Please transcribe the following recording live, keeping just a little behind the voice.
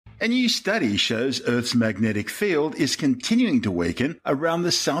A new study shows Earth's magnetic field is continuing to weaken around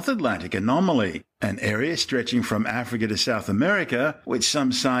the South Atlantic Anomaly, an area stretching from Africa to South America, which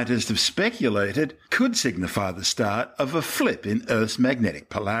some scientists have speculated could signify the start of a flip in Earth's magnetic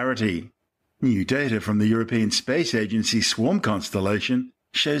polarity. New data from the European Space Agency Swarm constellation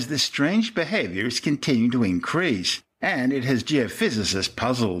shows this strange behavior is continuing to increase, and it has geophysicists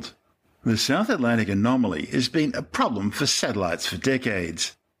puzzled. The South Atlantic Anomaly has been a problem for satellites for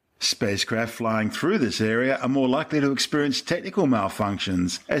decades. Spacecraft flying through this area are more likely to experience technical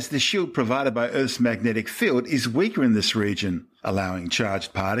malfunctions, as the shield provided by Earth's magnetic field is weaker in this region, allowing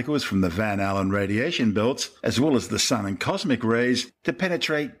charged particles from the Van Allen radiation belts, as well as the sun and cosmic rays, to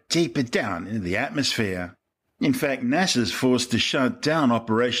penetrate deeper down into the atmosphere. In fact, NASA is forced to shut down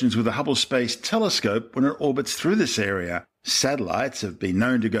operations with the Hubble Space Telescope when it orbits through this area. Satellites have been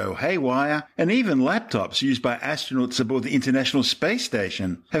known to go haywire, and even laptops used by astronauts aboard the International Space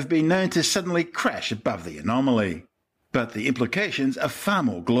Station have been known to suddenly crash above the anomaly. But the implications are far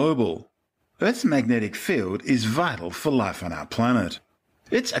more global. Earth's magnetic field is vital for life on our planet.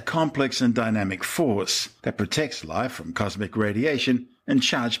 It's a complex and dynamic force that protects life from cosmic radiation and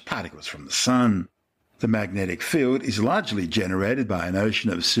charged particles from the sun. The magnetic field is largely generated by an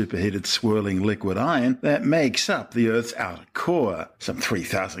ocean of superheated swirling liquid iron that makes up the Earth's outer core, some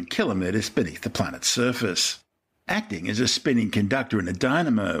 3,000 kilometers beneath the planet's surface. Acting as a spinning conductor in a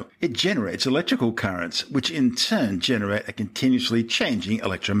dynamo, it generates electrical currents, which in turn generate a continuously changing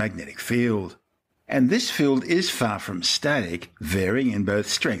electromagnetic field. And this field is far from static, varying in both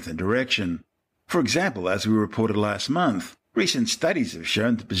strength and direction. For example, as we reported last month, recent studies have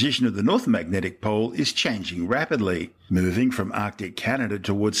shown the position of the North Magnetic Pole is changing rapidly, moving from Arctic Canada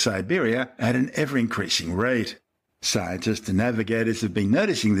towards Siberia at an ever-increasing rate. Scientists and navigators have been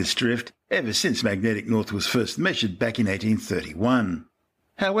noticing this drift ever since magnetic north was first measured back in 1831.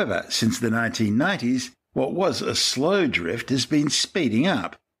 However, since the 1990s, what was a slow drift has been speeding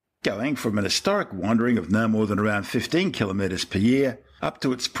up, going from an historic wandering of no more than around 15 kilometers per year up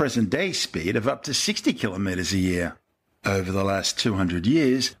to its present-day speed of up to 60 kilometers a year. Over the last 200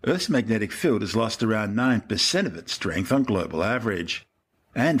 years, Earth's magnetic field has lost around 9% of its strength on global average.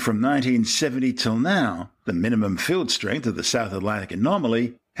 And from 1970 till now, the minimum field strength of the South Atlantic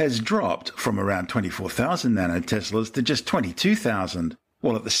Anomaly has dropped from around 24,000 nanoteslas to just 22,000,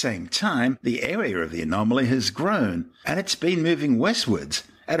 while at the same time the area of the anomaly has grown, and it's been moving westwards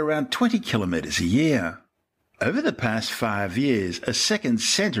at around 20 kilometers a year. Over the past 5 years, a second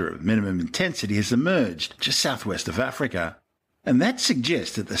centre of minimum intensity has emerged just southwest of Africa, and that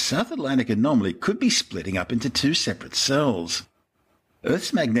suggests that the South Atlantic Anomaly could be splitting up into two separate cells.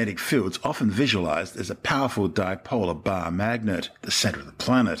 Earth's magnetic field is often visualised as a powerful dipolar bar magnet, the centre of the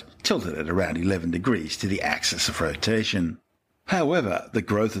planet, tilted at around 11 degrees to the axis of rotation. However, the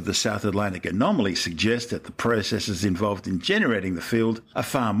growth of the South Atlantic Anomaly suggests that the processes involved in generating the field are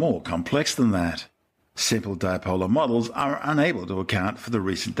far more complex than that. Simple dipolar models are unable to account for the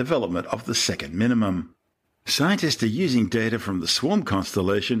recent development of the second minimum. Scientists are using data from the Swarm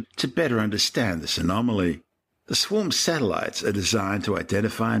constellation to better understand this anomaly. The Swarm satellites are designed to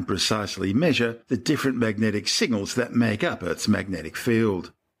identify and precisely measure the different magnetic signals that make up Earth's magnetic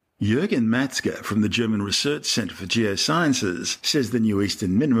field. Jürgen Matzke from the German Research Center for Geosciences says the new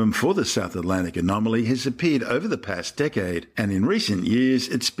eastern minimum for the South Atlantic Anomaly has appeared over the past decade, and in recent years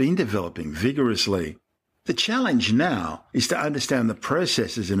it's been developing vigorously. The challenge now is to understand the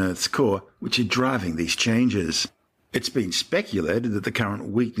processes in Earth's core which are driving these changes. It's been speculated that the current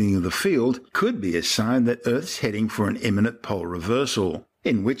weakening of the field could be a sign that Earth's heading for an imminent pole reversal,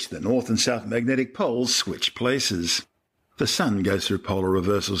 in which the north and south magnetic poles switch places. The Sun goes through polar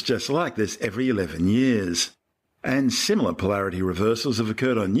reversals just like this every 11 years. And similar polarity reversals have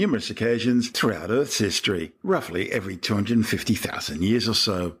occurred on numerous occasions throughout Earth's history, roughly every 250,000 years or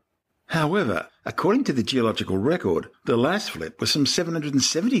so. However, according to the geological record, the last flip was some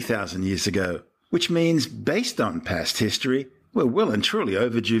 770,000 years ago, which means, based on past history, we're well and truly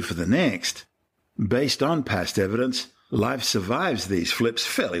overdue for the next. Based on past evidence, life survives these flips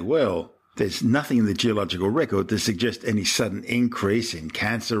fairly well. There's nothing in the geological record to suggest any sudden increase in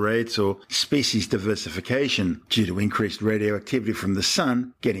cancer rates or species diversification due to increased radioactivity from the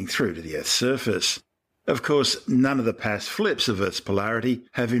Sun getting through to the Earth's surface. Of course, none of the past flips of Earth's polarity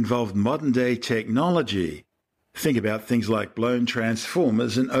have involved modern-day technology. Think about things like blown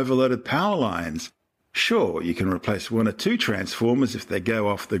transformers and overloaded power lines. Sure, you can replace one or two transformers if they go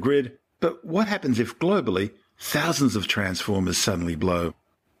off the grid, but what happens if globally thousands of transformers suddenly blow?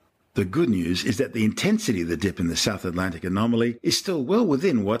 The good news is that the intensity of the dip in the South Atlantic Anomaly is still well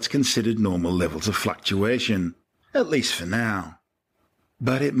within what's considered normal levels of fluctuation, at least for now.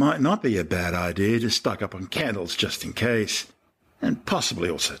 But it might not be a bad idea to stock up on candles just in case, and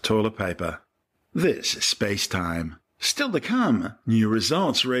possibly also toilet paper. This is SpaceTime. Still to come, new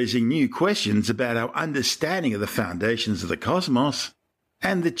results raising new questions about our understanding of the foundations of the cosmos,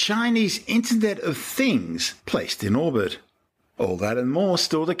 and the Chinese Internet of Things placed in orbit. All that and more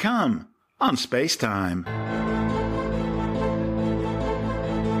still to come on SpaceTime.